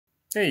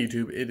Hey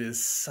YouTube, it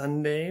is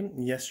Sunday.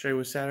 Yesterday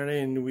was Saturday,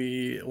 and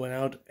we went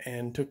out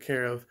and took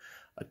care of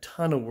a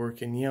ton of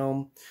work in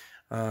Yelm.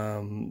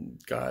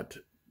 Got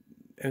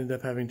ended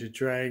up having to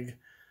dig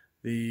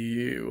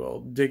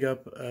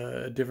up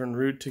a different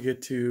route to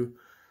get to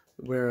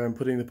where I'm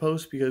putting the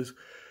post because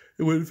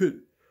it wouldn't fit.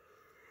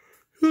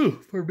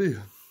 Pardon me.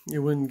 It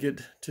wouldn't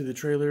get to the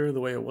trailer the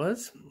way it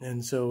was,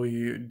 and so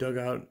we dug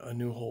out a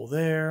new hole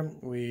there.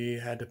 We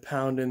had to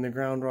pound in the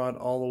ground rod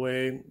all the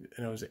way, and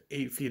it was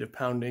 8 feet of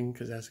pounding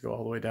because it has to go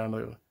all the way down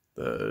to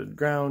the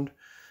ground.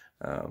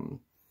 Um,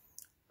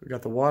 we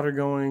got the water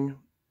going.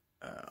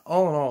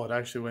 All in all, it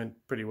actually went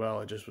pretty well.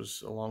 It just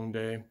was a long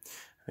day.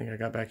 I think I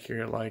got back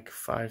here at like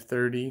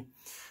 5:30,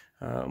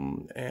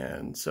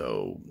 and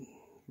so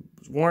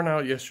was worn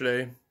out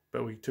yesterday,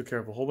 but we took care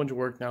of a whole bunch of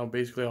work. Now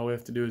basically all we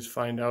have to do is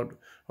find out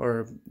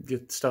or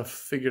get stuff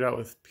figured out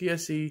with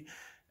PSE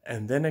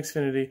and then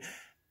Xfinity,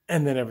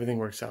 and then everything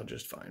works out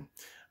just fine.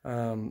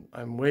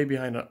 I'm way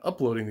behind on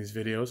uploading these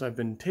videos. I've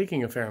been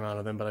taking a fair amount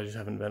of them, but I just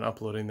haven't been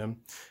uploading them,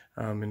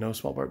 in no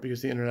small part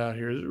because the internet out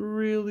here is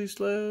really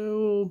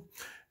slow.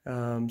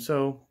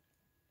 So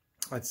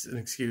that's an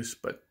excuse,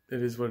 but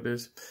it is what it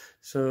is.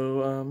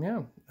 So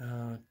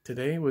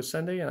today was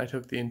Sunday, and I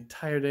took the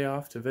entire day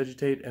off to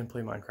vegetate and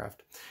play Minecraft.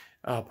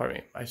 Pardon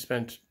me.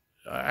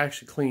 I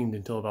actually cleaned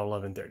until about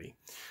 11:30.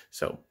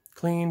 So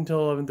cleaned until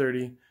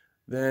 11:30,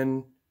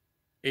 then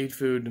ate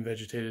food and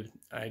vegetated.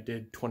 I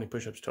did 20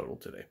 push-ups total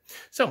today.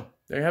 So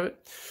there you have it.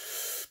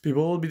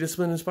 People will be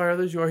disciplined and inspire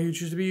others. You are who you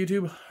choose to be,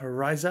 YouTube.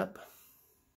 Rise up.